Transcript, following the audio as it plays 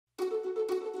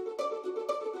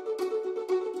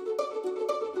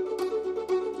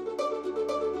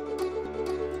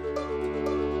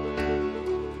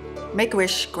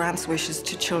Make-A-Wish grants wishes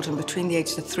to children between the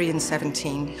ages of 3 and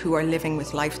 17 who are living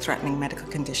with life-threatening medical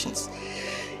conditions.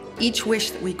 Each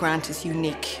wish that we grant is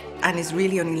unique and is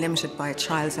really only limited by a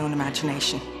child's own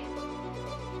imagination.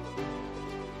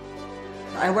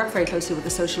 I work very closely with the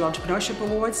Social Entrepreneurship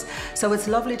Awards, so it's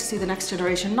lovely to see the next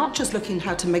generation not just looking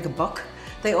how to make a buck,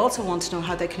 they also want to know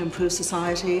how they can improve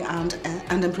society and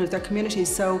improve their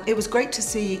communities. So it was great to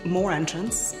see more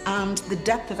entrants, and the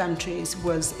depth of entries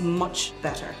was much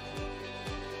better.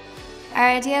 Our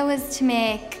idea was to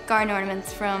make garden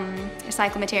ornaments from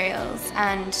recycled materials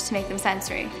and to make them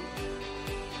sensory.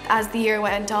 As the year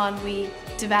went on, we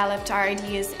developed our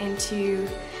ideas into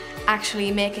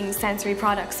actually making sensory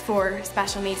products for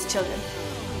special needs children.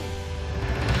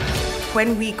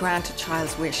 When we grant a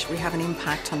child's wish, we have an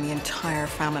impact on the entire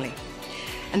family.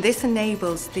 And this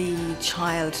enables the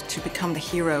child to become the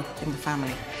hero in the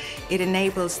family. It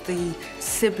enables the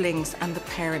siblings and the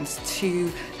parents to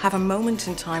have a moment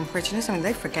in time where, you know something,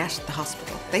 they forget the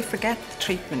hospital, they forget the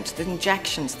treatment, the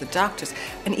injections, the doctors,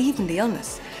 and even the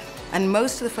illness. And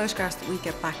most of the photographs that we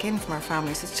get back in from our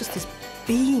families, it's just this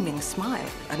beaming smile.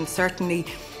 And certainly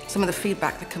some of the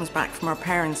feedback that comes back from our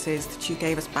parents is that you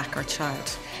gave us back our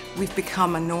child. We've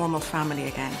become a normal family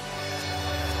again.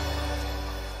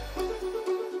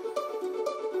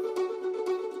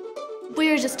 We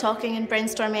were just talking and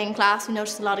brainstorming in class. We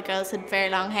noticed a lot of girls had very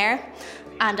long hair,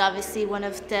 and obviously one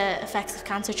of the effects of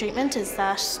cancer treatment is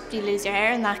that you lose your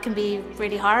hair, and that can be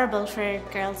really horrible for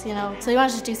girls, you know. So we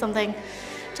wanted to do something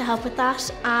to help with that.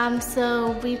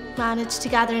 So we managed to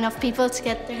gather enough people to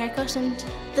get their hair cut, and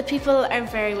the people are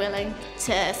very willing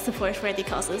to support worthy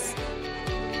causes.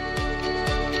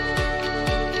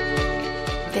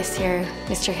 This year,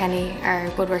 Mr. Kenny, our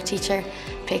woodwork teacher,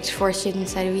 picked 4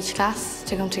 students out of each class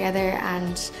to come together,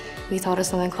 and we thought of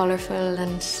something colourful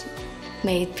and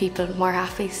made people more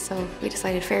happy, so we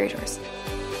decided fairy doors.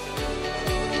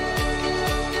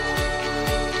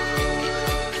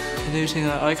 The new thing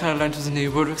that I kind of learned was the new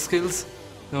woodwork skills,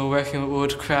 you know, working with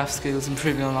wood, craft skills,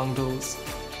 improving along those.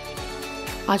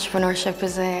 Entrepreneurship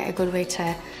is a good way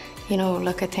to, you know,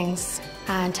 look at things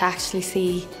and to actually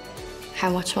see how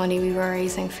much money we were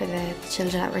raising for the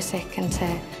children that were sick, and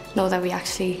to know that we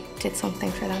actually did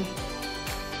something for them.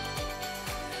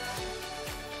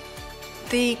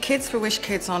 The Kids for Wish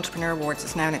Kids Entrepreneur Awards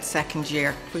is now in its 2nd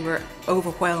year. We were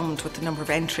overwhelmed with the number of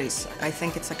entries. I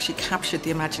think it's actually captured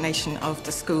the imagination of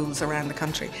the schools around the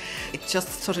country. It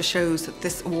just sort of shows that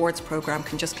this awards programme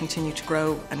can just continue to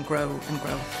grow and grow and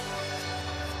grow.